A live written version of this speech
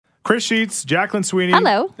Chris Sheets, Jacqueline Sweeney.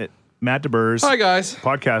 Hello. Matt DeBurs. Hi, guys.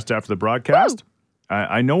 Podcast after the broadcast.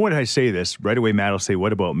 I know when I say this, right away Matt will say,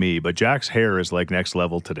 what about me? But Jack's hair is like next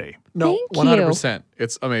level today. No, Thank 100%.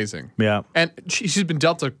 It's amazing. Yeah. And she's been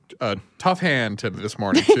dealt a tough hand this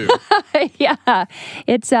morning, too. Yeah.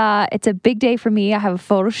 It's a big day for me. I have a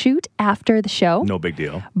photo shoot after the show. No big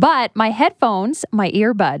deal. But my headphones, my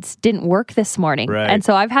earbuds, didn't work this morning. Right. And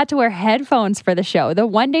so I've had to wear headphones for the show. The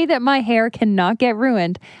one day that my hair cannot get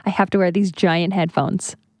ruined, I have to wear these giant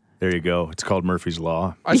headphones. There you go. It's called Murphy's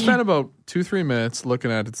Law. I spent about 2-3 minutes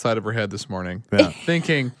looking at the side of her head this morning, Yeah.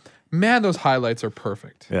 thinking, man, those highlights are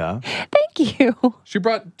perfect. Yeah. Thank you. She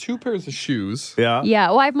brought 2 pairs of shoes. Yeah. Yeah.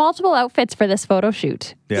 Well, I have multiple outfits for this photo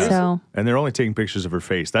shoot. Yeah. So And they're only taking pictures of her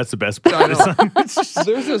face. That's the best part. I know.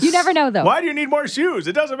 There's you never know, though. Why do you need more shoes?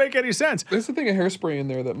 It doesn't make any sense. There's a thing of hairspray in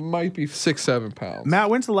there that might be 6-7 pounds.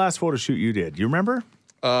 Matt, when's the last photo shoot you did? You remember?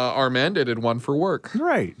 Armando did one for work.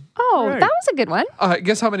 Right. Oh, Right. that was a good one.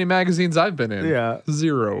 Guess how many magazines I've been in? Yeah.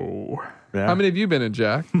 0. Yeah. How many have you been in,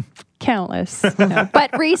 Jack? Countless. No.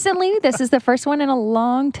 But recently, this is the first one in a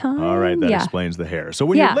long time. All right, that Yeah. explains the hair. So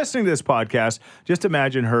when Yeah. you're listening to this podcast, just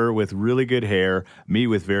imagine her with really good hair, me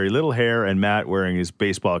with very little hair, and Matt wearing his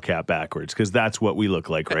baseball cap backwards, because that's what we look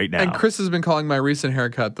like right now. And Chris has been calling my recent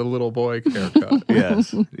haircut the little boy haircut.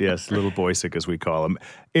 Yes, little boysick as we call him.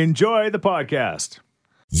 Enjoy the podcast.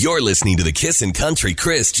 You're listening to the Kissin' Country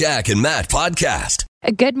Chris, Jack, and Matt podcast.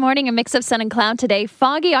 A good morning, a mix of sun and cloud today.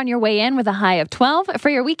 Foggy on your way in with a high of 12. For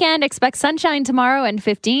your weekend, expect sunshine tomorrow and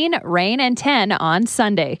 15, rain and 10 on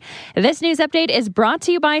Sunday. This news update is brought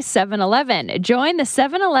to you by 7-Eleven. Join the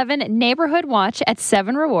 7-Eleven Neighborhood Watch at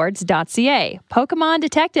 7rewards.ca. Pokemon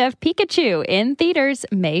Detective Pikachu in theaters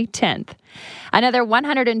May 10th. Another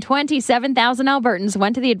 127,000 Albertans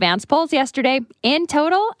went to the advance polls yesterday. In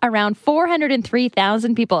total, around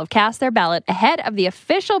 403,000 people have cast their ballot ahead of the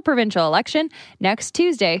official provincial election next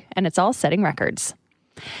Tuesday, and it's all setting records.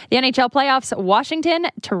 The NHL playoffs, Washington,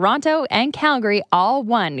 Toronto, and Calgary all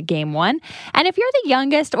won Game 1. And if you're the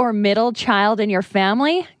youngest or middle child in your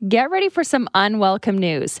family, get ready for some unwelcome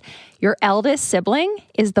news. Your eldest sibling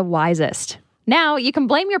is the wisest. Now, you can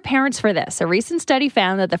blame your parents for this. A recent study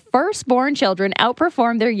found that the firstborn children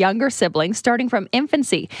outperform their younger siblings starting from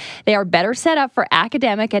infancy. They are better set up for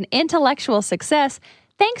academic and intellectual success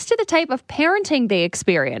thanks to the type of parenting they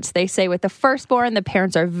experience. They say with the firstborn, the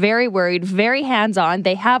parents are very worried, very hands-on.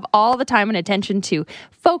 They have all the time and attention to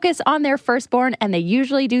focus on their firstborn, and they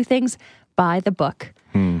usually do things by the book.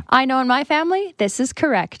 I know in my family, this is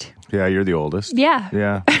correct. Yeah, you're the oldest. Yeah.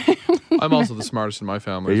 Yeah. I'm also the smartest in my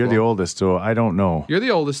family. You're as the well. oldest, so I don't know. You're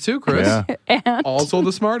the oldest too, Chris. Yeah. Also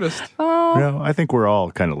the smartest. No, I think we're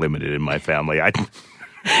all kind of limited in my family.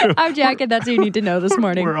 I'm Jack, and that's what you need to know this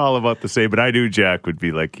morning. We're all about the same, but I knew Jack would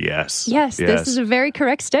be like, yes. Yes, this is a very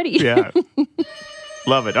correct study. Yeah.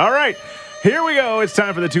 Love it. All right. Here we go. It's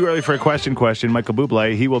time for the Too Early for a Question. Michael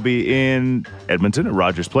Bublé, he will be in Edmonton at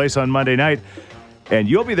Rogers Place on Monday night, and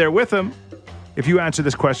you'll be there with him if you answer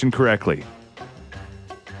this question correctly.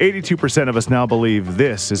 82% of us now believe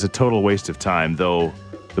this is a total waste of time, though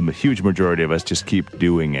the huge majority of us just keep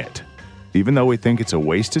doing it. Even though we think it's a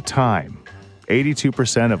waste of time,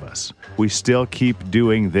 82% of us, we still keep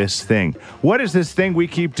doing this thing. What is this thing we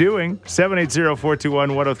keep doing?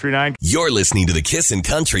 780-421-1039. You're listening to the Kissin'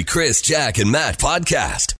 Country Chris, Jack, and Matt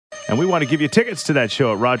podcast. And we want to give you tickets to that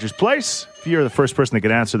show at Rogers Place. If you're the first person that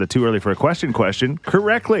can answer the Too Early for a Question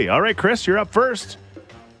correctly. All right, Chris, you're up first.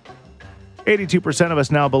 82% of us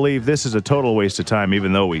now believe this is a total waste of time,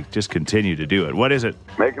 even though we just continue to do it. What is it?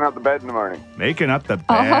 Making up the bed in the morning. Making up the bed.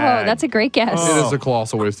 Oh, that's a great guess. It is a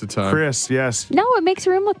colossal waste of time. Chris, yes. No, it makes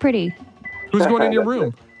your room look pretty. Who's going in your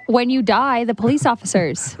room? When you die, the police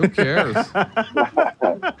officers. Who cares?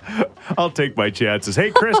 I'll take my chances. Hey,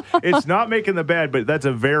 Chris, it's not making the bed, but that's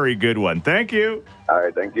a very good one. Thank you. All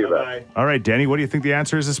right, thank you. Bye. All right, Denny, what do you think the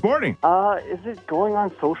answer is this morning? Is it going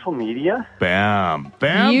on social media? Bam.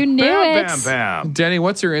 Bam. You knew bam, it. Bam, bam. Denny,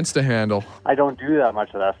 what's your Insta handle? I don't do that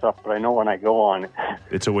much of that stuff, but I know when I go on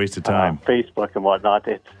It's a waste of time. Facebook and whatnot,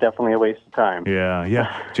 it's definitely a waste of time.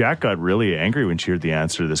 Yeah. Jack got really angry when she heard the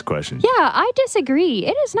answer to this question. Yeah, I disagree.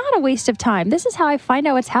 It is not a waste of time. This is how I find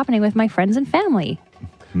out what's happening with my friends and family.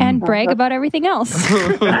 And brag about everything else.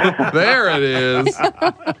 There it is.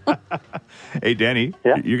 Hey, Denny,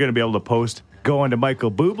 Yeah? you're going to be able to post going to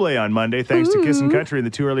Michael Bublé on Monday thanks to Kissin' Country and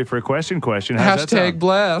the Too Early for a Question. How's that Hashtag sound?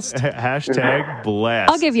 blessed. Hashtag blessed.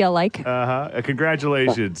 I'll give you a like.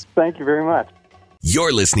 Congratulations. Thank you very much.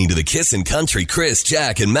 You're listening to the Kissin' Country Chris,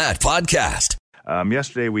 Jack, and Matt podcast.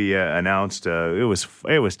 Yesterday we announced it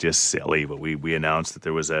was just silly, but we announced that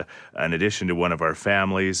there was an addition to one of our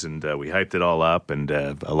families, and we hyped it all up. And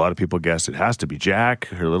a lot of people guessed it has to be Jack.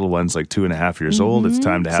 Her little one's like 2.5 years old. It's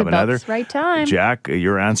time to have another. It's right time. Jack,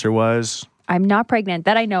 your answer was. I'm not pregnant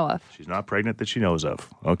that I know of. She's not pregnant that she knows of.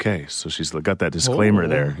 Okay, so she's got that disclaimer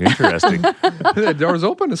there. Interesting. The door's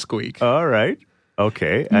open to squeak. All right.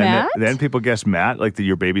 Okay. And Matt? then people guessed Matt, like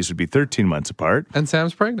your babies would be 13 months apart. And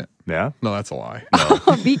Sam's pregnant. Yeah. No, that's a lie.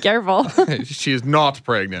 Be careful. She is not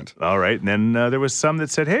pregnant. All right. And then there was some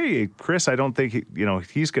that said, hey, Chris, I don't think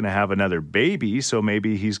he's going to have another baby, so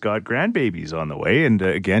maybe he's got grandbabies on the way. And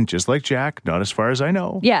again, just like Jack, not as far as I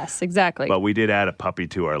know. Yes, exactly. But we did add a puppy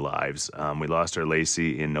to our lives. We lost our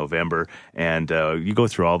Lacey in November, and you go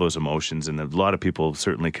through all those emotions, and a lot of people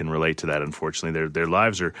certainly can relate to that, unfortunately. Their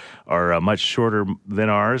lives are much shorter than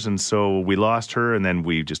ours, and so we lost her, and then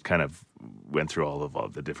we just kind of went through all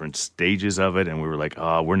of the different stages of it, and we were like,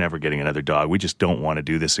 we're never getting another dog. We just don't want to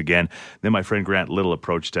do this again. Then my friend Grant Little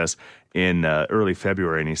approached us in early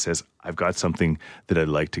February, and he says, I've got something that I'd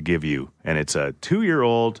like to give you. And it's a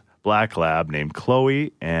 2-year-old black lab named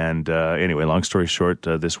Chloe. And anyway, long story short,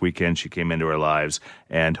 this weekend she came into our lives,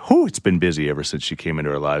 and it's been busy ever since she came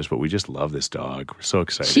into our lives, but we just love this dog. We're so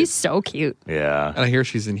excited. She's so cute. Yeah. And I hear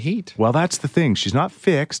she's in heat. Well, that's the thing. She's not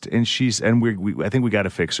fixed, and I think we got to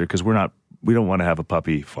fix her because we don't want to have a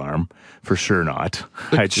puppy farm. For sure not.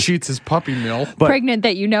 Sheets his puppy mill. Pregnant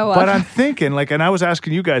that you know of. But I'm thinking, and I was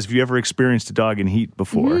asking you guys, have you ever experienced a dog in heat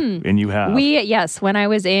before? And you have. Yes, when I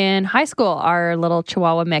was in high school, our little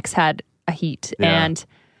Chihuahua mix had a heat, and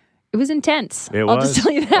it was intense. I'll just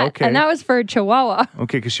tell you that. Okay. And that was for a Chihuahua.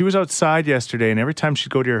 Okay, because she was outside yesterday, and every time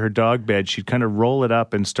she'd go to her dog bed, she'd kind of roll it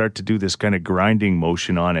up and start to do this kind of grinding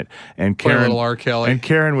motion on it. And Play a Karen, little R. Kelly. And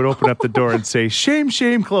Karen would open up the door and say, "Shame,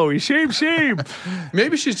 shame, Chloe, shame, shame."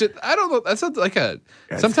 Maybe she's just, I don't know. That's not like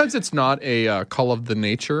sometimes it's not a call of the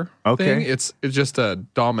nature thing. It's just a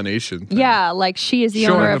domination thing. Yeah, like she is the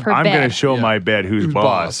Showing owner them, of her I'm bed. going to show my bed who's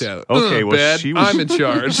boss. Yeah. Okay, well, bed, she was. I'm in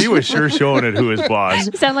charge. She was sure showing it who is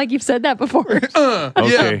boss. Sound like you've said that before.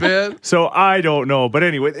 Okay. Yeah, bed. So I don't know. But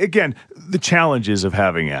anyway, again, the challenges of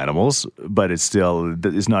having animals, but it's still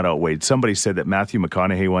is not outweighed. Somebody said that Matthew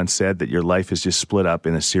McConaughey once said that your life is just split up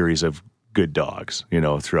in a series of good dogs,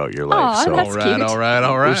 throughout your life. Aw, so that's cute. All right.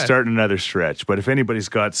 we're starting another stretch. But if anybody's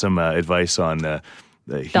got some advice on the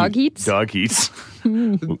Dog heats? Dog heats.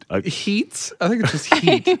 Heats? I think it's just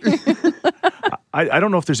heat. I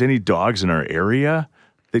don't know if there's any dogs in our area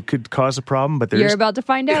that could cause a problem, but there's You're about to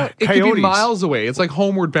find out. It could Coyotes. be miles away. It's like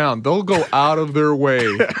Homeward Bound. They'll go out of their way.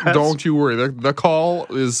 Don't you worry. The call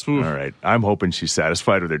is. All right. I'm hoping she's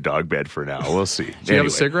satisfied with her dog bed for now. We'll see. Do you have a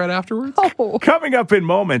cigarette afterwards? Oh. Coming up in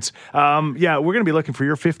moments, we're going to be looking for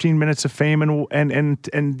your 15 minutes of fame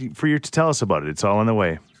and for you to tell us about it. It's all on the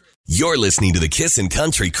way. You're listening to the Kissin'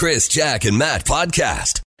 Country Chris, Jack, and Matt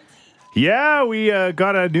podcast. Yeah, we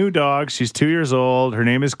got a new dog. She's 2 years old. Her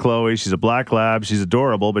name is Chloe. She's a black lab. She's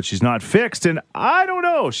adorable, but she's not fixed. And I don't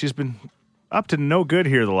know. She's been up to no good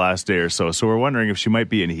here the last day or so. So we're wondering if she might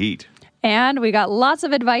be in heat. And we got lots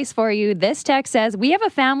of advice for you. This text says, we have a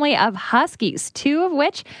family of Huskies, 2 of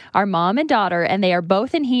which are mom and daughter, and they are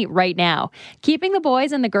both in heat right now. Keeping the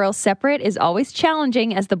boys and the girls separate is always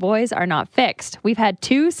challenging as the boys are not fixed. We've had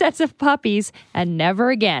 2 sets of puppies and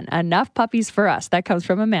never again. Enough puppies for us. That comes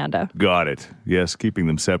from Amanda. Got it. Yes, keeping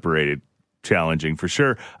them separated, challenging for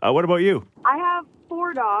sure. What about you? I have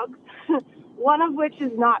 4 dogs, one of which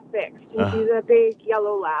is not fixed. And she's a big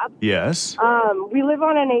yellow lab. Yes. We live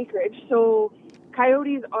on an acreage, so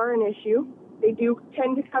coyotes are an issue. They do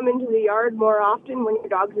tend to come into the yard more often when your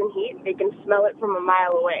dog's in heat. They can smell it from a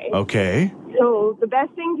mile away. Okay. So the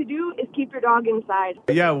best thing to do is keep your dog inside.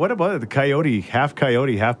 Yeah, what about the coyote, half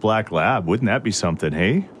black lab? Wouldn't that be something,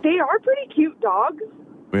 hey? They are pretty cute dogs,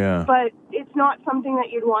 Yeah. but it's not something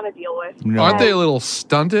that you'd want to deal with. No. Aren't they a little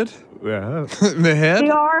stunted Yeah. in the head? They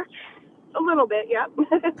are a little bit, yeah.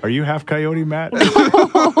 Are you half coyote, Matt?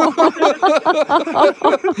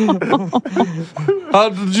 How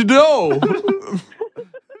did you know?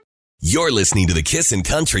 You're listening to the Kissin'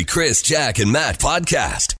 Country Chris, Jack, and Matt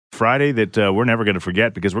podcast. Friday that we're never going to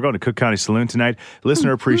forget because we're going to Cook County Saloon tonight.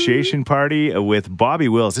 Listener appreciation party with Bobby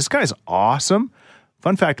Wills. This guy's awesome.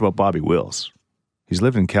 Fun fact about Bobby Wills. He's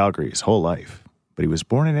lived in Calgary his whole life, but he was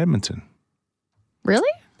born in Edmonton. Really?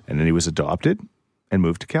 And then he was adopted and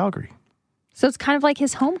moved to Calgary. So it's kind of like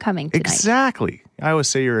his homecoming tonight. Exactly. I always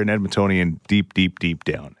say you're an Edmontonian deep, deep, deep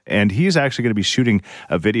down. And he's actually going to be shooting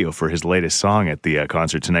a video for his latest song at the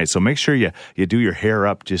concert tonight. So make sure you do your hair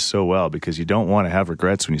up just so well, because you don't want to have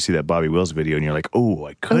regrets when you see that Bobby Wills video and you're like, oh,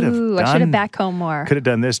 I should have backcombed more. Could have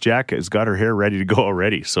done this. Jack has got her hair ready to go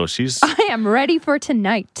already. So I am ready for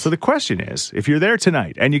tonight. So the question is, if you're there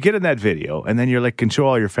tonight and you get in that video and then you're like, can show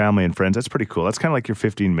all your family and friends, that's pretty cool. That's kind of like your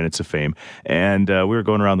 15 minutes of fame. And we were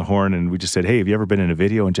going around the horn and we just said, hey, have you ever been in a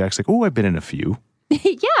video? And Jack's like, oh, I've been in a few.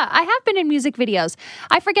 Yeah, I have been in music videos.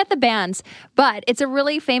 I forget the bands, but it's a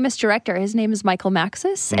really famous director. His name is Michael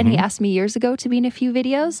Maxis, and he asked me years ago to be in a few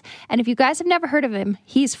videos. And if you guys have never heard of him,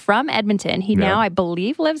 he's from Edmonton. He now, I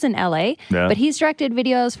believe, lives in LA, but he's directed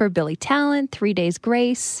videos for Billy Talent, 3 Days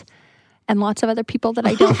Grace, and lots of other people that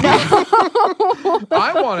I don't know.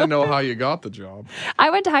 I want to know how you got the job. I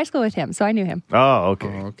went to high school with him, so I knew him. Oh,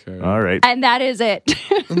 okay. All right. And that is it.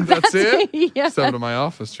 That's it? Yeah. Step to my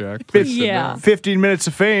office, Jack. Please sit down. 15 minutes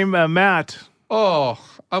of fame, Matt. Oh,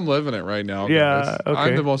 I'm living it right now. Yeah, guys. okay.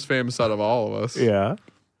 I'm the most famous out of all of us. Yeah.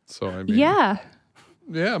 So, I mean. Yeah,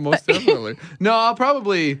 most definitely. No, I'll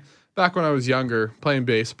probably, back when I was younger, playing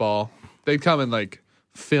baseball, they'd come and like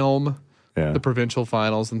film the provincial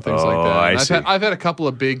finals and things like that. I've had a couple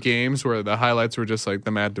of big games where the highlights were just like the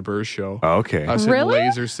Matt DeBurge show. Okay. I was hitting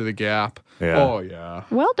lasers to the gap. Yeah. Oh, yeah.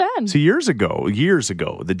 well done. So years ago,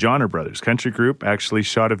 the Johnner Brothers Country Group actually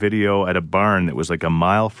shot a video at a barn that was like a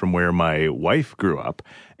mile from where my wife grew up.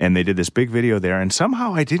 And they did this big video there. And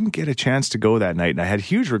somehow I didn't get a chance to go that night. And I had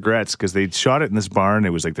huge regrets because they shot it in this barn. It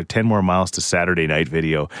was like the 10 more miles to Saturday night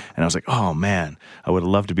video. And I was like, oh, man, I would have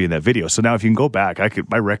loved to be in that video. So now if you can go back, I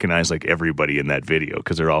recognize like everybody in that video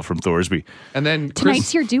because they're all from Thorsby. And then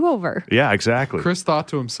Tonight's your do-over. Yeah, exactly. Chris thought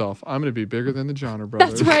to himself, I'm going to be bigger than the Johnner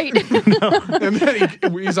Brothers. That's right. And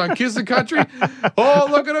then he's on Kissin' Country. Oh,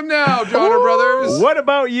 look at him now, Johnner Brothers. What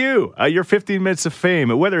about you? Your 15 minutes of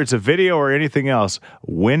fame, whether it's a video or anything else,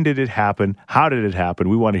 when did it happen? How did it happen?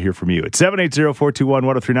 We want to hear from you at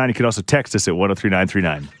 780-421-1039. You can also text us at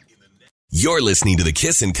 103939. You're listening to the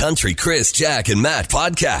Kissin' Country Chris, Jack, and Matt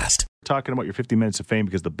podcast. Talking about your 50 minutes of fame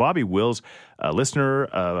because the Bobby Wills listener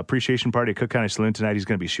appreciation party at Cook County Saloon tonight, he's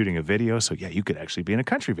going to be shooting a video. So, yeah, you could actually be in a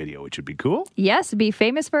country video, which would be cool. Yes, be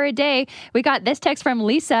famous for a day. We got this text from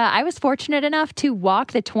Lisa. I was fortunate enough to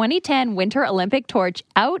walk the 2010 Winter Olympic torch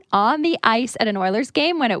out on the ice at an Oilers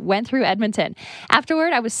game when it went through Edmonton.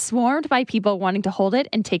 Afterward, I was swarmed by people wanting to hold it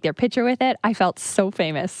and take their picture with it. I felt so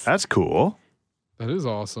famous. That's cool. That is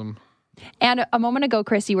awesome. And a moment ago,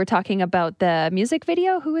 Chris, you were talking about the music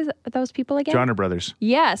video. Who is those people again? Johnner Brothers.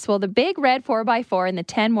 Yes. Well, the big red 4x4 in the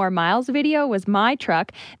 10 More Miles video was my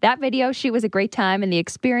truck. That video shoot was a great time, and the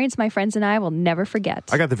experience my friends and I will never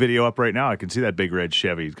forget. I got the video up right now. I can see that big red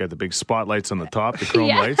Chevy. He's got the big spotlights on the top, the chrome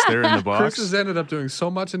lights there in the box. Chris has ended up doing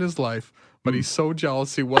so much in his life, but he's so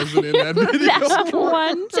jealous he wasn't in that video. That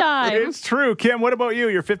one time. It's true. Kim, what about you?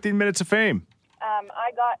 Your 15 minutes of fame.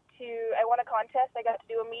 I won a contest. I got to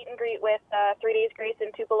do a meet and greet with 3 Days Grace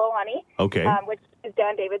in Tupelo, honey. Okay. Which is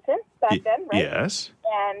Dan Davidson back then, right? Yes.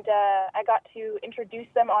 And I got to introduce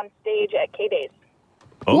them on stage at K-Days.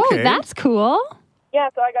 Okay. Whoa, that's cool. Yeah,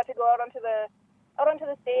 so I got to go out onto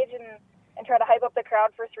the stage and try to hype up the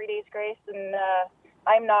crowd for 3 Days Grace. And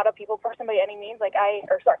I'm not a people person by any means. I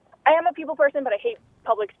am a people person, but I hate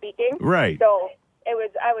public speaking. Right. So I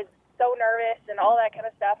was so nervous and all that kind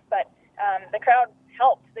of stuff, but the crowd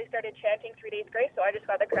helped. They started chanting 3 Days Grace, so I just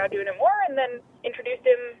got the crowd doing it more and then introduced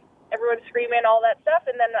him, everyone screaming, all that stuff.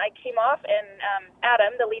 And then I came off and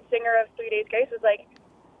Adam, the lead singer of 3 Days Grace, he's like,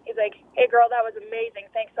 hey girl, that was amazing.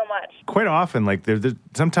 Thanks so much. Quite often, like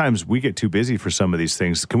sometimes we get too busy for some of these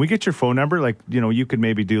things. Can we get your phone number? Like, you could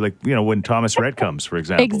maybe do when Thomas Rhett comes, for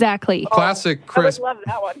example. Exactly. Classic Chris. I would love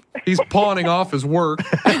that one. He's pawning off his work.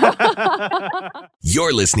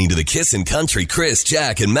 You're listening to the Kissin' Country Chris,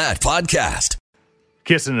 Jack, and Matt podcast.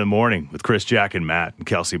 Kissin' in the morning with Chris, Jack, and Matt, and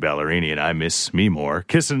Kelsey Ballerini, and I Miss Me More.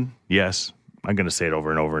 Kissin', yes. I'm going to say it over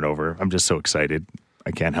and over and over. I'm just so excited. I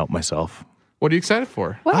can't help myself. What are you excited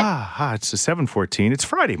for? What? It's a 7:14. It's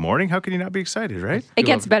Friday morning. How can you not be excited, right? It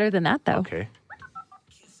gets better than that, though. Okay.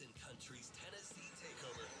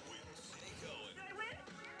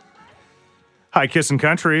 Hi, Kissin'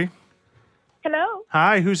 Country. Hello,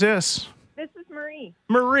 Hi, who's this? this is Marie.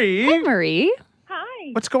 Marie. Hey, Marie. Hi.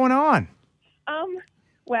 What's going on?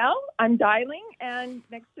 Well, I'm dialing, and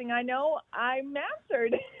next thing I know, I'm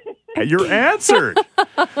answered. You're answered.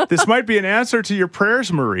 This might be an answer to your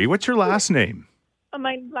prayers, Marie. What's your last name?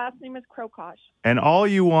 My last name is Krokosh. And all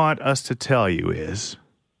you want us to tell you is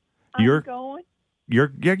I'm you're going. you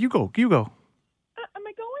go. You go. Am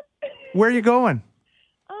I going? Where are you going?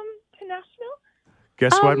 To Nashville.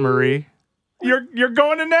 Guess what, Marie? You're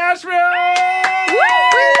going to Nashville!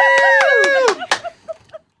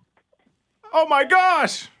 Oh my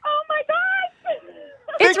gosh! Oh my gosh!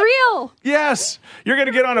 It's real. Yes, you're going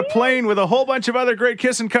to get on a plane with a whole bunch of other great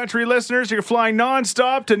Kissin' Country listeners. You're flying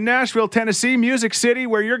nonstop to Nashville, Tennessee, Music City,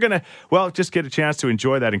 where you're going to, just get a chance to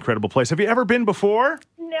enjoy that incredible place. Have you ever been before?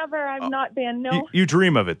 Never. I've not been. No. You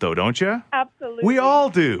dream of it, though, don't you? Absolutely. We all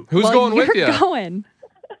do. Who's going with you? You're going.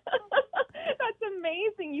 That's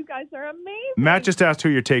amazing. You guys are amazing. Matt just asked who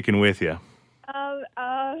you're taking with you.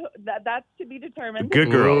 That's to be determined. Good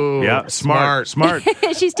girl. Ooh, yeah, smart.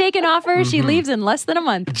 She's taking offers. She leaves in less than a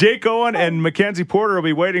month. Jake Owen and Mackenzie Porter will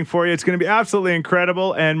be waiting for you. It's going to be absolutely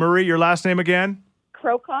incredible. And Marie, your last name again?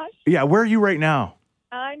 Krokosh. Yeah, where are you right now?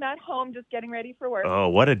 I'm at home just getting ready for work. Oh,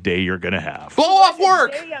 what a day you're going to have. Blow off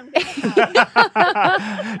work.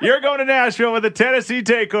 You're going to Nashville with the Tennessee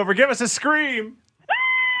Takeover. Give us a scream.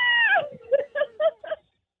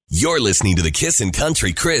 You're listening to the Kissin'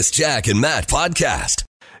 Country Chris, Jack, and Matt podcast.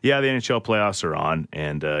 Yeah, the NHL playoffs are on,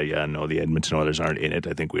 and the Edmonton Oilers aren't in it.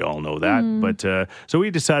 I think we all know that. But so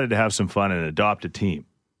we decided to have some fun and adopt a team.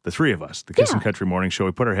 The three of us, the Kissin' Country Morning Show.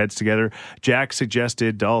 We put our heads together. Jack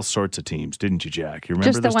suggested all sorts of teams, didn't you, Jack? You remember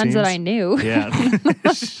Just the those ones teams? that I knew. Yeah.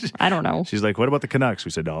 I don't know. She's like, what about the Canucks?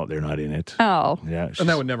 We said, no, they're not in it. Oh. Yeah. And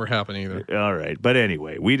that would never happen either. All right. But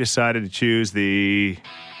anyway, we decided to choose the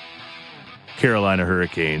Carolina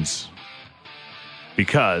Hurricanes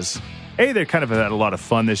because they kind of had a lot of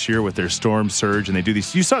fun this year with their storm surge, and they do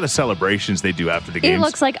these. You saw the celebrations they do after the games. It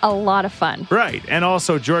looks like a lot of fun. Right. And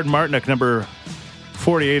also Jordan Martinook, number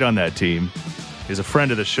 48 on that team, is a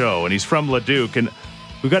friend of the show, and he's from Leduc, and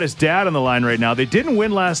we've got his dad on the line right now. They didn't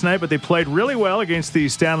win last night, but they played really well against the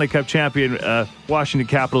Stanley Cup champion Washington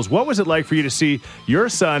Capitals. What was it like for you to see your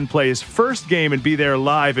son play his first game and be there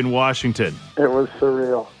live in Washington? It was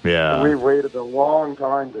surreal. Yeah. We waited a long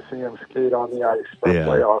time to see him skate on the ice for a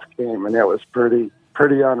playoff game, and it was pretty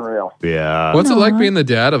unreal. Yeah. What's it like being the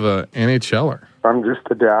dad of a NHLer? I'm just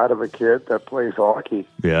the dad of a kid that plays hockey.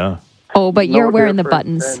 Yeah. Oh, but you're wearing the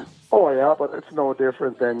different buttons. But it's no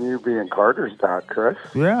different than you being Carter's dad, Chris.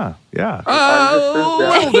 Yeah. Yeah. A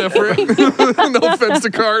little different. No offense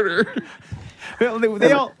to Carter. Well,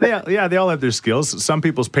 they all have their skills. Some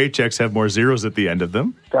people's paychecks have more zeros at the end of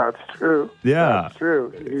them. That's true. Yeah. That's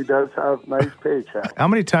true. He does have nice paychecks. How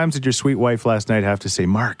many times did your sweet wife last night have to say,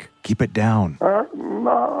 Mark, keep it down?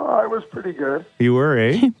 No, I was pretty good. You were,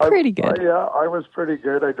 eh? Pretty good. I was pretty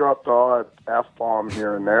good. I dropped the odd F-bomb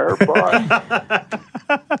here and there, but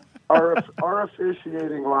our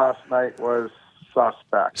officiating last night was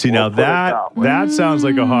suspect. See, now that sounds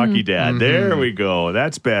like a hockey dad. There we go.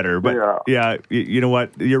 That's better. But you know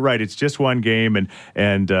what? You're right. It's just one game,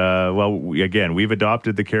 and we've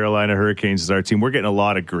adopted the Carolina Hurricanes as our team. We're getting a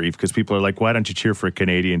lot of grief because people are like, "Why don't you cheer for a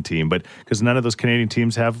Canadian team?" But because none of those Canadian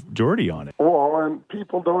teams have Jordy on it. Well, and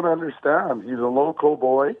people don't understand. He's a local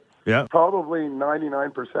boy. Yeah. Probably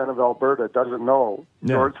 99% of Alberta doesn't know.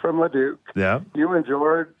 Yeah. George from Leduc. Yeah. You and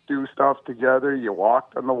George do stuff together. You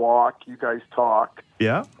walked on the walk. You guys talk.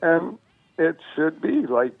 Yeah. And it should be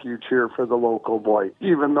like you cheer for the local boy,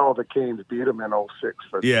 even though the Canes beat him in 06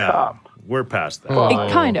 for the Cup. We're past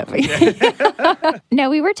that. Kind of. No,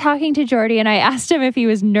 we were talking to Jordy, and I asked him if he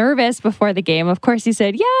was nervous before the game. Of course, he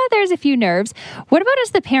said, yeah, there's a few nerves. What about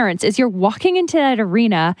as the parents? As you're walking into that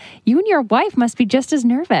arena, you and your wife must be just as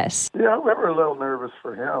nervous. Yeah, we were a little nervous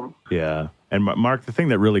for him. Yeah. And Mark, the thing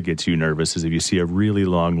that really gets you nervous is if you see a really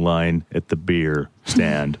long line at the beer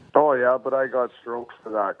stand. Oh, yeah, but I got strokes for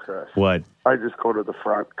that, Chris. What? I just go to the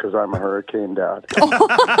front because I'm a Hurricane dad.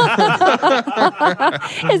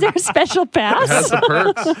 Is there a special pass? Has the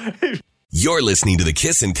perks. You're listening to the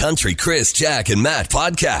Kissin' Country Chris, Jack, and Matt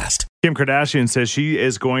podcast. Kim Kardashian says she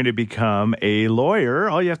is going to become a lawyer.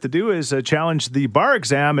 All you have to do is challenge the bar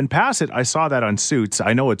exam and pass it. I saw that on Suits.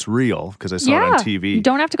 I know it's real because I saw it on TV. You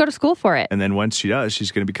don't have to go to school for it. And then once she does,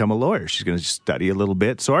 she's going to become a lawyer. She's going to study a little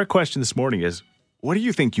bit. So our question this morning is, what do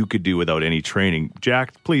you think you could do without any training?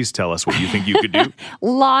 Jack, please tell us what you think you could do.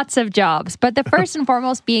 Lots of jobs, but the first and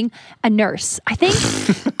foremost being a nurse. I think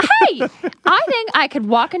I could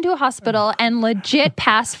walk into a hospital and legit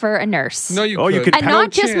pass for a nurse. No, you could. And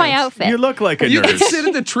not just my outfit. You look like a You nurse. can sit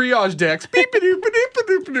at the triage decks. Beep, beep, beep, beep,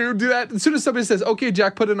 beep, beep, do that. As soon as somebody says, okay,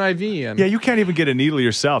 Jack, put an IV in. Yeah, you can't even get a needle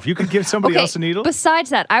yourself. You could give somebody else a needle?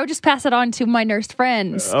 Besides that, I would just pass it on to my nurse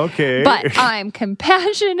friends. Okay. But I'm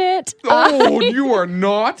compassionate. Oh, you are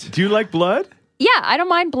not? Do you like blood? Yeah, I don't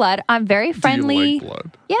mind blood. I'm very friendly. Do you like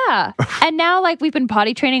blood? Yeah. And now, we've been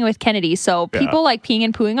potty training with Kennedy, so people like peeing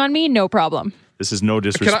and pooing on me, no problem. This is no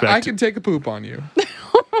disrespect. I can take a poop on you.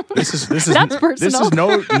 This is That's personal.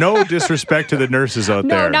 This is no disrespect to the nurses out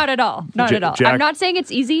there. No, not at all. Not at all. Jack, I'm not saying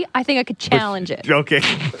it's easy. I think I could challenge it. Okay.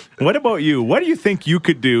 What about you? What do you think you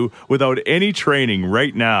could do without any training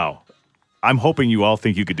right now? I'm hoping you all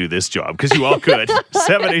think you could do this job because you all could.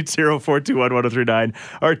 780-421-1039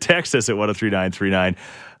 or text us at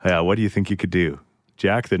 103939. What do you think you could do?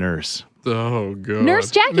 Jack the nurse. Oh, God.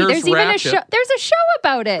 Nurse Jackie. Nurse there's even Ratchet. a show. There's a show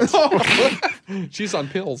about it. She's on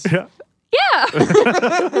pills. Yeah. Yeah.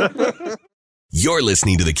 You're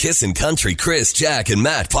listening to the Kissin' Country Chris, Jack, and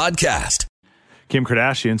Matt podcast. Kim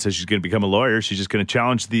Kardashian says she's going to become a lawyer. She's just going to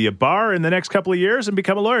challenge the bar in the next couple of years and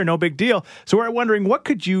become a lawyer. No big deal. So we're wondering, what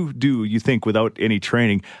could you do, you think, without any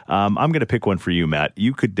training? I'm going to pick one for you, Matt.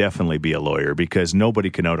 You could definitely be a lawyer because nobody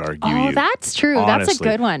can out-argue you. Oh, that's true. Honestly. That's a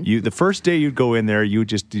good one. The first day you'd go in there,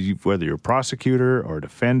 whether you're a prosecutor or a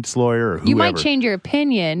defense lawyer or whoever. You might change your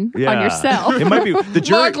opinion on yourself. It might be the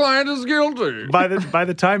jury. My client is guilty. By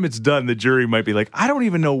the time it's done, the jury might be like, I don't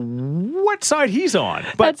even know what side he's on.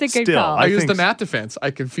 But That's a good still, call. I use think the Matt defense. I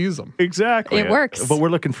confuse them. Exactly. It works. But we're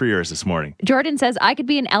looking for yours this morning. Jordan says, I could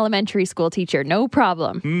be an elementary school teacher. No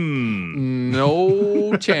problem.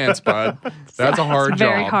 No chance, bud. That's a hard It's job.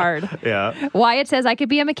 very hard. Yeah. Wyatt says, I could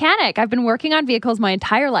be a mechanic. I've been working on vehicles my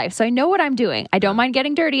entire life, so I know what I'm doing. I don't mind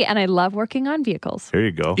getting dirty, and I love working on vehicles. There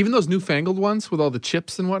you go. Even those newfangled ones with all the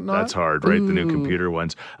chips and whatnot. That's hard, right? The new computer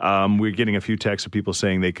ones. We're getting a few texts of people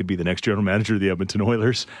saying they could be the next general manager of the Edmonton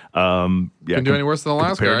Oilers. Couldn't do any worse than the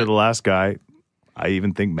last compared guy. to the last guy, I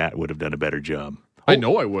even think Matt would have done a better job. I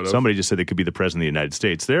know I would have. Somebody just said they could be the president of the United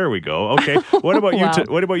States. There we go. Okay. What about Wow. you?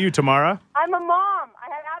 What about you, Tamara? I'm a mom. I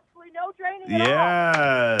had absolutely no training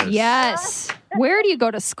at all. Yes. Yes. Where do you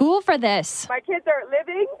go to school for this? My kids are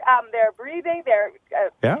living, they're breathing, they're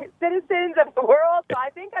Yeah. citizens of the world, so I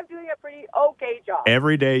think I'm doing a pretty okay job.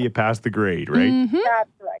 Every day you pass the grade, right? That's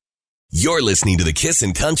right. You're listening to the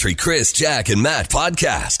Kissin' Country Chris, Jack, and Matt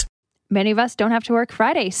podcast. Many of us don't have to work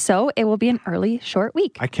Friday, so it will be an early, short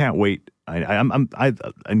week. I can't wait.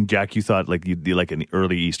 And Jack, you thought like you'd like an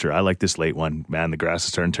early Easter. I like this late one. Man, the grass is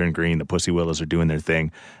starting to turn green. The pussy willows are doing their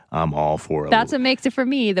thing. I'm all for it. That's what makes it for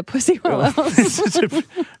me, the pussy willows.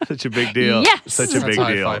 such a big deal. Yes. Such a That's big a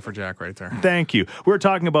high deal. five for Jack right there. Thank you. We're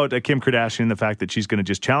talking about Kim Kardashian, the fact that she's going to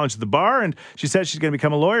just challenge the bar, and she says she's going to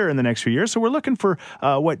become a lawyer in the next few years. So we're looking for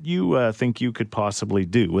what you think you could possibly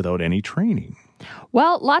do without any training.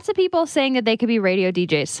 Well, lots of people saying that they could be radio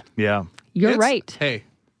DJs. Yeah. You're It's- right. Hey,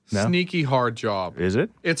 No? sneaky hard job. Is it?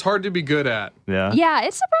 It's hard to be good at. Yeah. Yeah,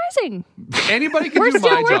 it's surprising. Anybody can We're do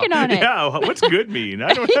still my working job. on it. Yeah. What's good mean?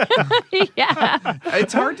 I don't Yeah.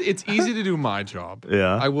 It's hard. It's easy to do my job.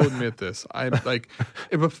 Yeah. I will admit this. I'm like,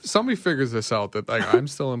 if somebody figures this out that like I'm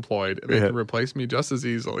still employed and they Yeah. can replace me just as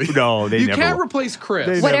easily. No, they you never can't will. replace Chris.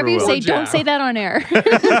 They Whatever you never say, will. don't say that on air.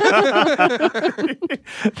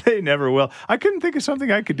 They never will. I couldn't think of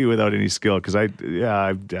something I could do without any skill because I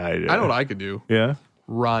I know what I could do. Yeah.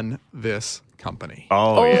 Run this company.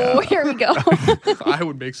 Oh, yeah. Here we go. I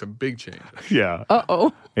would make some big changes. Yeah.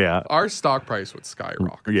 Uh-oh. Yeah. Our stock price would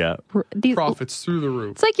skyrocket. Yeah. Profits through the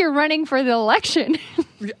roof. It's like you're running for the election.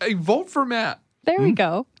 Hey, vote for Matt. There we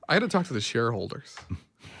go. I had to talk to the shareholders.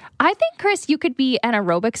 I think, Chris, you could be an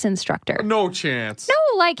aerobics instructor. No chance.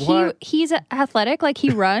 No, like What? he's athletic, like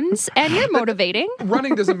he runs, and you're motivating.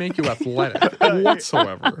 Running doesn't make you athletic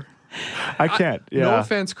whatsoever. I can't. Yeah. No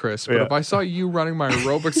offense, Chris, but Yeah. if I saw you running my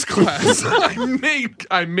aerobics class,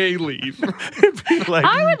 I may leave. Like,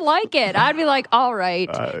 I would like it. I'd be like, all right,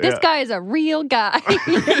 this yeah. guy is a real guy.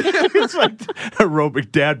 it's like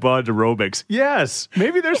aerobic dad bod aerobics. Yes,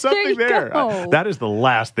 maybe there's something you there. go. That is the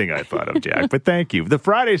last thing I thought of, Jack. But thank you. The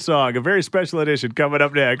Friday song, a very special edition, coming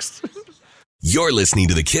up next. You're listening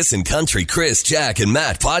to the Kissin' Country Chris, Jack, and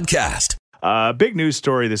Matt podcast. Big news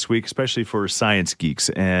story this week, especially for science geeks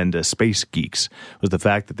and space geeks, was the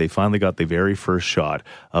fact that they finally got the very first shot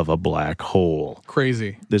of a black hole.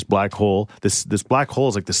 Crazy. This black hole, this black hole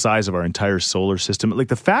is like the size of our entire solar system. Like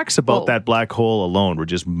the facts about Whoa. that black hole alone were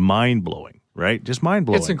just mind blowing, right? Just mind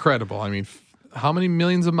blowing. It's incredible. I mean, how many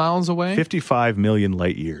millions of miles away? 55 million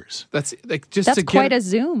light years. That's like just That's to quite get a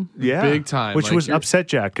zoom. Yeah, Big time. Which Like, was you're- upset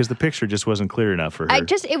Jack because the picture just wasn't clear enough for her.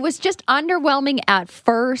 It was just underwhelming at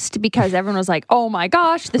first because everyone was like, oh my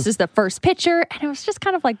gosh, this is the first picture. And it was just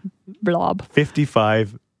kind of like blob.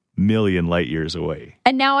 55 million light years away.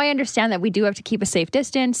 And now I understand that we do have to keep a safe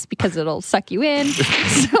distance because it'll suck you in.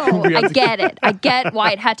 So I get it. I get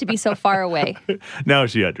why it had to be so far away. Now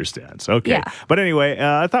she understands. Okay. Yeah. But anyway,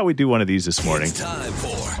 I thought we'd do one of these this morning. It's time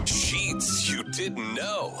for Sheets You Didn't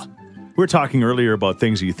Know. We were talking earlier about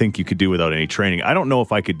things you think you could do without any training. I don't know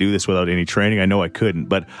if I could do this without any training. I know I couldn't,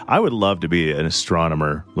 but I would love to be an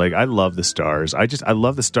astronomer. Like, I love the stars. I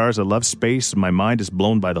love the stars. I love space. My mind is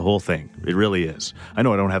blown by the whole thing. It really is. I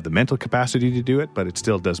know I don't have the mental capacity to do it, but it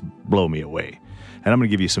still does blow me away. And I'm going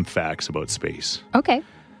to give you some facts about space. Okay.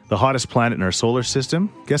 The hottest planet in our solar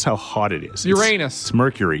system, guess how hot it is? Uranus. It's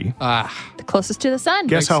Mercury. The closest to the sun.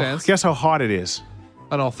 Guess how hot it is?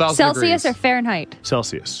 I don't know, 1,000 Celsius degrees. or Fahrenheit?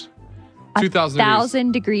 Celsius. 2,000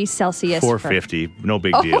 1,000 degrees Celsius. 450. No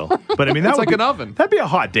big deal. But I mean, It's like an oven. That'd be a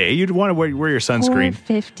hot day. You'd want to wear your sunscreen.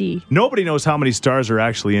 450. Nobody knows how many stars are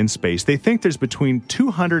actually in space. They think there's between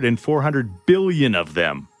 200 and 400 billion of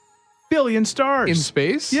them. Billion stars. In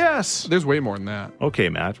space? Yes. There's way more than that. Okay,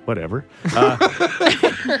 Matt, whatever.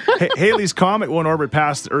 Halley's Comet won't orbit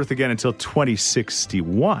past Earth again until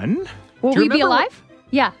 2061. Will we be alive?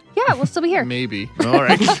 Yeah. Yeah, we'll still be here. Maybe. All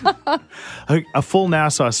right. A full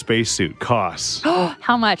NASA spacesuit costs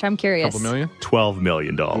How much? I'm curious. Couple million? $12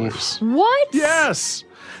 million. What? Yes.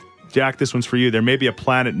 Jack, this one's for you. There may be a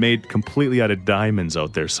planet made completely out of diamonds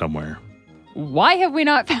out there somewhere. Why have we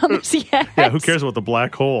not found this yet? Yeah, who cares about the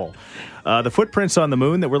black hole? The footprints on the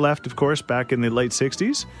moon that were left, of course, back in the late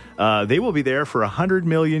 60s, they will be there for 100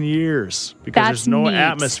 million years because That's there's no neat.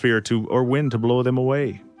 atmosphere or wind to blow them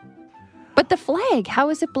away. But the flag, how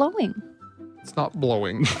is it blowing? It's not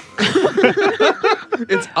blowing.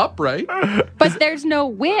 It's upright. But there's no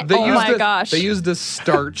wind. Gosh. They used a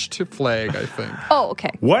starched flag, I think. Oh,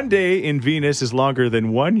 okay. One day in Venus is longer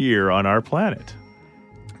than 1 year on our planet.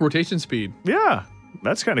 Rotation speed. Yeah,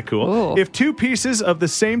 that's kind of cool. Ooh. If two pieces of the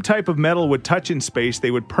same type of metal would touch in space, they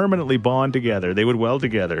would permanently bond together. They would weld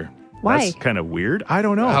together. Why? That's kind of weird. I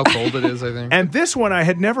don't know. How cold it is, I think. And this one I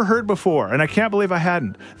had never heard before, and I can't believe I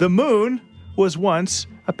hadn't. The moon was once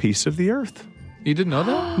a piece of the Earth. You didn't know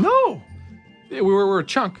that? No. We were a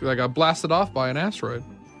chunk that got blasted off by an asteroid.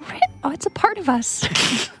 Oh, it's a part of us.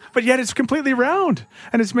 But yet it's completely round,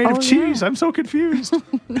 and it's made of cheese. yeah. I'm so confused.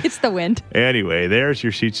 It's the wind. Anyway, there's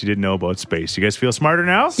your sheets you didn't know about space. You guys feel smarter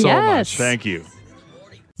now? So Yes. much. Thank you.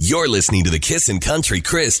 You're listening to the Kissin' Country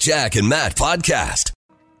Chris, Jack, and Matt podcast.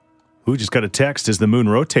 Who just got a text? Does the moon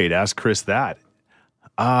rotate? Ask Chris that.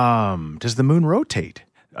 Does the moon rotate?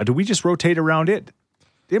 Do we just rotate around it?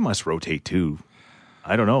 It must rotate too.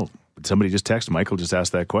 I don't know. Somebody just texted. Michael just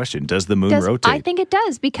asked that question. Does the moon rotate? I think it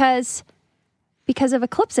does because of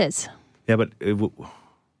eclipses. Yeah, but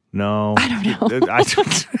no. I don't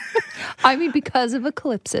know. I mean, because of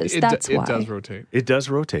eclipses. That's why. It does rotate. It does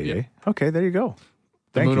rotate, Yeah. eh? Okay, there you go.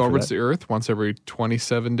 The Thank moon you for orbits that. the Earth once every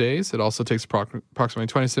 27 days. It also takes approximately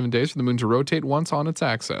 27 days for the moon to rotate once on its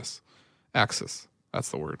axis. Axis. That's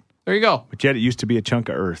the word. There you go. But yet it used to be a chunk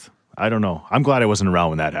of Earth. I don't know. I'm glad I wasn't around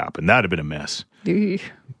when that happened. That'd have been a mess.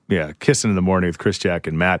 Yeah, Kissing in the Morning with Chris, Jack,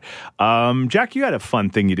 and Matt. Jack, you had a fun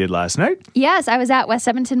thing you did last night. Yes, I was at West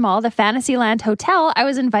Edmonton Mall, the Fantasyland Hotel. I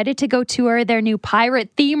was invited to go tour their new pirate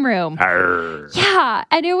theme room. Arr. Yeah,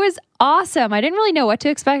 and it was awesome. I didn't really know what to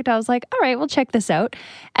expect. I was like, all right, we'll check this out.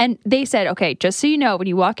 And they said, okay, just so you know, when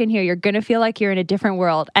you walk in here, you're going to feel like you're in a different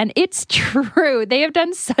world. And it's true. They have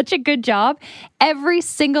done such a good job. Every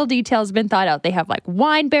single detail has been thought out. They have like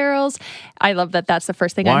wine barrels. I love that that's the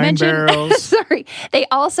first thing I Wine mentioned. barrels. Sorry. They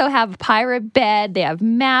also have a pirate bed. They have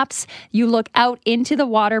maps. You look out into the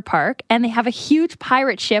water park, and they have a huge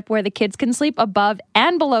pirate ship where the kids can sleep above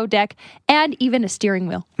and below deck, and even a steering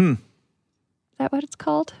wheel. Is that what it's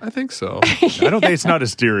called? I think so. I don't think it's not a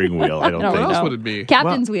steering wheel. I don't I don't think. What else know. would it be?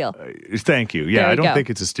 Captain's wheel. Thank you. Yeah, There I you don't go. think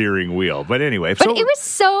it's a steering wheel. But anyway. But it was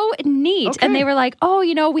so neat. Okay. And they were like, oh,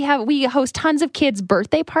 you know, we host tons of kids'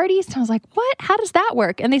 birthday parties. And I was like, what? How does that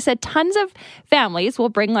work? And they said tons of families will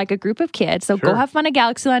bring like a group of kids. So go Sure. have fun at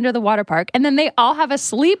Galaxyland or the water park. And then they all have a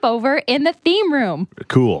sleepover in the theme room.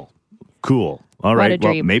 Cool. All What right. a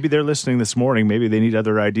Well, dream. maybe they're listening this morning. Maybe they need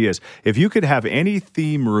other ideas. If you could have any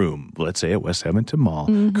theme room, let's say at West Edmonton Mall,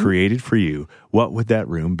 created for you, what would that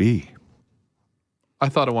room be? I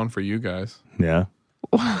thought of one for you guys. Yeah.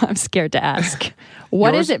 I'm scared to ask.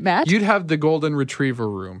 What is it, Matt? You'd have the golden retriever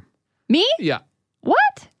room. Me? Yeah.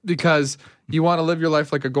 What? Because you want to live your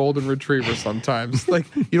life like a golden retriever sometimes. Like,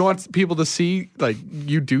 you don't want people to see, like,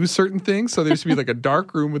 you do certain things. So there used to be, like, a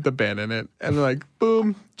dark room with the bed in it. And they're like,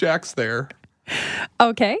 boom, Jack's there.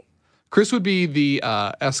 Okay. Chris would be the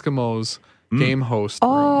Eskimos game host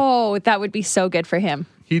room. Oh, that would be so good for him.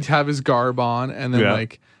 He'd have his garb on and then, Yeah.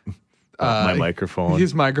 like, my microphone.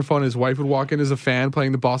 His microphone. His wife would walk in as a fan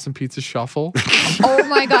playing the Boston Pizza Shuffle. Oh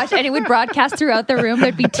my gosh. And it would broadcast throughout the room.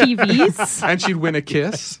 There'd be TVs. And she'd win a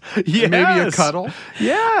kiss. Yes. Maybe a cuddle.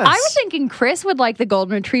 Yes. I was thinking Chris would like the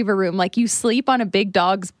Golden Retriever room. Like you sleep on a big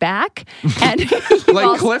dog's back. And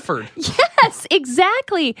like Clifford. Yes,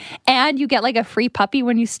 exactly. And you get like a free puppy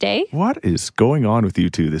when you stay. What is going on with you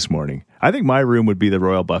two this morning? I think my room would be the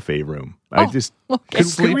Royal Buffet room. I just could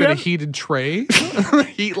sleep in a heated tray.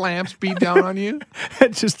 Heat lamps beat down on you.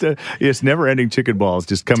 It's just never-ending chicken balls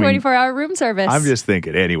just coming. 24-hour room service. I'm just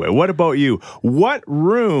thinking. Anyway, what about you? What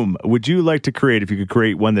room would you like to create if you could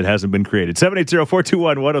create one that hasn't been created?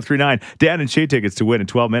 780-421-1039. Dan and Shay tickets to win in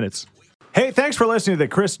 12 minutes. Hey, thanks for listening to the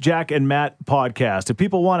Chris, Jack, and Matt podcast. If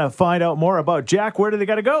people want to find out more about Jack, where do they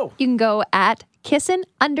got to go? You can go at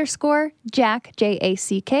Kissin_Jack,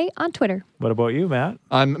 Jack, on Twitter. What about you, Matt?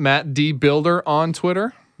 I'm Matt D. Builder on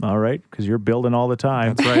Twitter. All right, because you're building all the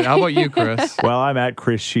time. That's right. How about you, Chris? Well, I'm at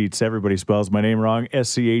Chris Sheets. Everybody spells my name wrong,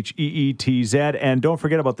 SCHEETZ. And don't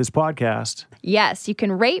forget about this podcast. Yes, you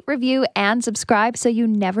can rate, review, and subscribe so you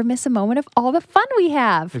never miss a moment of all the fun we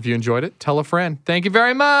have. If you enjoyed it, tell a friend. Thank you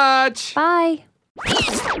very much. Bye.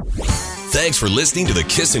 Thanks for listening to the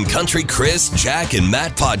Kissin' Country Chris, Jack, and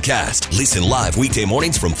Matt podcast. Listen live weekday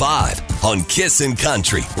mornings from 5 on Kissin'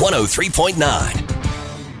 Country 103.9.